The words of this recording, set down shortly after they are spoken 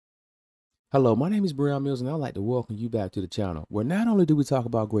Hello, my name is Brehon Mills, and I'd like to welcome you back to the channel, where not only do we talk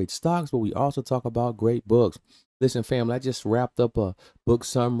about great stocks, but we also talk about great books. Listen, family, I just wrapped up a book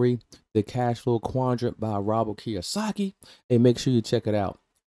summary, The Cash Flow Quadrant by Robert Kiyosaki, and make sure you check it out.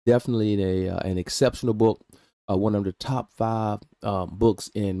 Definitely an exceptional book, one of the top five books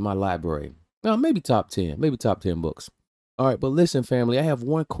in my library. Well, maybe top 10 books. All right, but listen, family, I have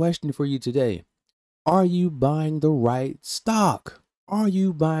one question for you today. Are you buying the right stock? Are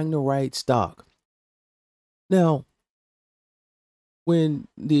you buying the right stock? Now, when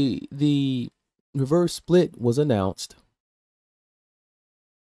the reverse split was announced,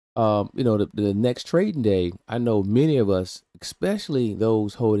 the next trading day, I know many of us, especially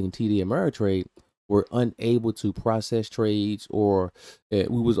those holding TD Ameritrade, were unable to process trades, or we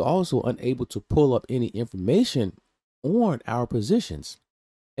was also unable to pull up any information on our positions.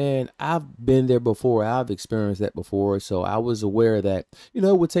 And I've been there before. I've experienced that before. So I was aware that, it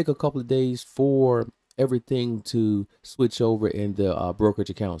would take a couple of days for everything to switch over in the brokerage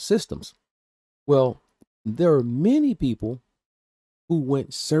account systems. Well, there are many people who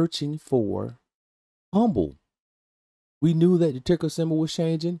went searching for Humble. We knew that the ticker symbol was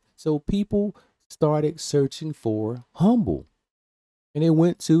changing. So people started searching for Humble. And they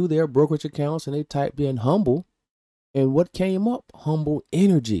went to their brokerage accounts and they typed in Humble. And what came up? Humble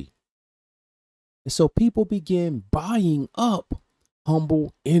Energy. And so people began buying up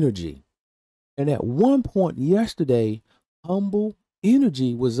Humble Energy. And at one point yesterday, Humble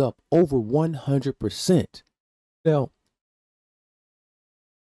Energy was up over 100%. Now,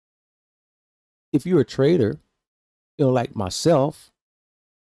 if you're a trader, like myself,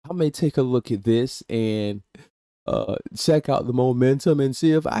 I may take a look at this and check out the momentum and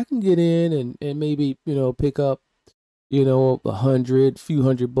see if I can get in and maybe, pick up few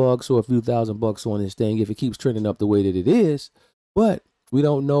hundred bucks or a few $1,000 on this thing if it keeps trending up the way that it is. But we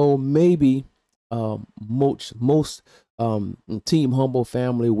don't know. Maybe most Team Humble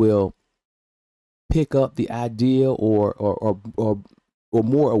family will pick up the idea, or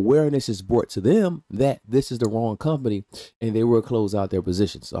more awareness is brought to them that this is the wrong company, and they will close out their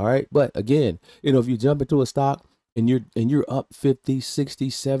positions. All right. But again, if you jump into a stock and you're up 50, 60,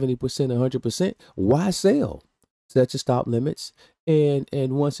 70%, 100%, why sell? Set your stop limits, and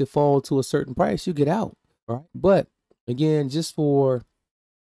once it falls to a certain price, you get out. All right. But again, just for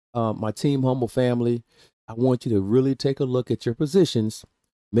my Team Humble family, I want you to really take a look at your positions.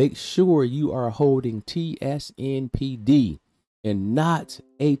 Make sure you are holding TSNPD and not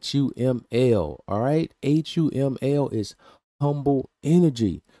HUML. All right. HUML is Humble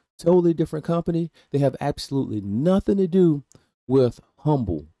Energy. Totally different company. They have absolutely nothing to do with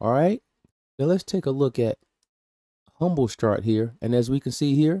Humble. All right. Now let's take a look at Humble's chart here. And as we can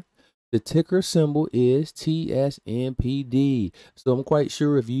see here, the ticker symbol is TSNPD. So I'm quite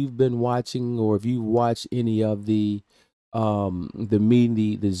sure if you've been watching, or if you watched any of the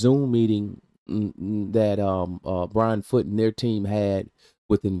meeting, the Zoom meeting that Brian Foote and their team had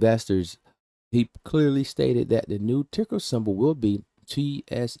with investors, he clearly stated that the new ticker symbol will be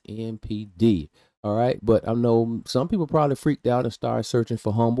TSNPD. All right. But I know some people probably freaked out and started searching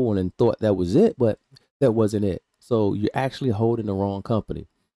for Humble and then thought that was it, but that wasn't it. So you're actually holding the wrong company.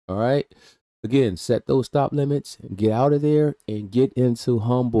 All right. Again, set those stop limits, get out of there and get into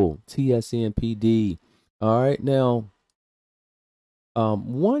Humble, TSNPD. All right. Now,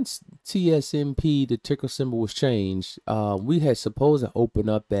 once TSNP, the ticker symbol, was changed, we had supposed to open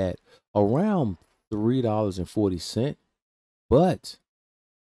up at around $3.40, but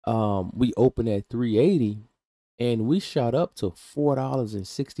we opened at 380 and we shot up to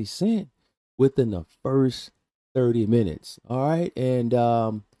 $4.60 within the first 30 minutes. All right. And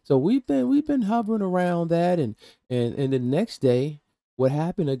so we've been hovering around that, and the next day, what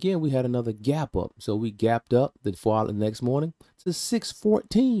happened again, we had another gap up. So we gapped up the next morning to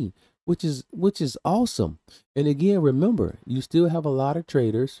 614, which is awesome. And again, remember, you still have a lot of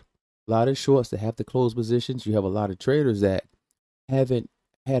traders, a lot of shorts that have to close positions. You have a lot of traders that haven't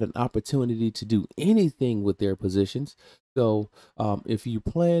had an opportunity to do anything with their positions. So if you're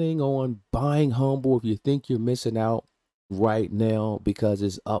planning on buying Humble, if you think you're missing out right now because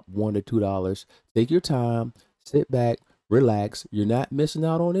it's up $1 to $2, take your time, sit back, relax. You're not missing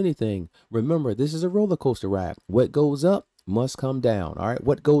out on anything. Remember, this is a roller coaster ride. What goes up must come down. All right.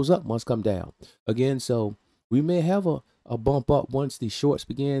 What goes up must come down. Again, so we may have a bump up once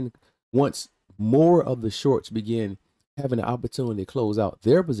once more of the shorts begin having an opportunity to close out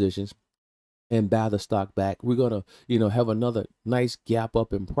their positions and buy the stock back. We're gonna, have another nice gap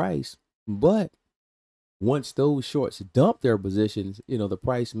up in price. But once those shorts dump their positions, the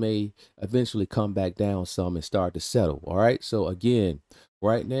price may eventually come back down some and start to settle. All right. So again,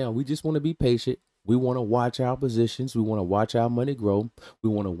 right now, we just want to be patient. We want to watch our positions. We want to watch our money grow. We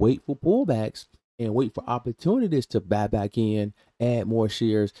want to wait for pullbacks and wait for opportunities to buy back in, add more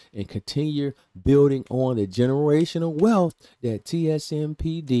shares, and continue building on the generational wealth that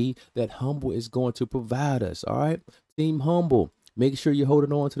TSNPD, that HUMBL, is going to provide us. All right. Team HUMBL, make sure you're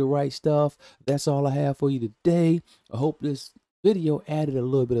holding on to the right stuff. That's all I have for you today. I hope this video added a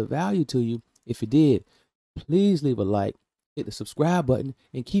little bit of value to you. If it did, please leave a like, hit the subscribe button,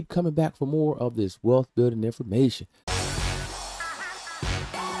 and keep coming back for more of this wealth building information.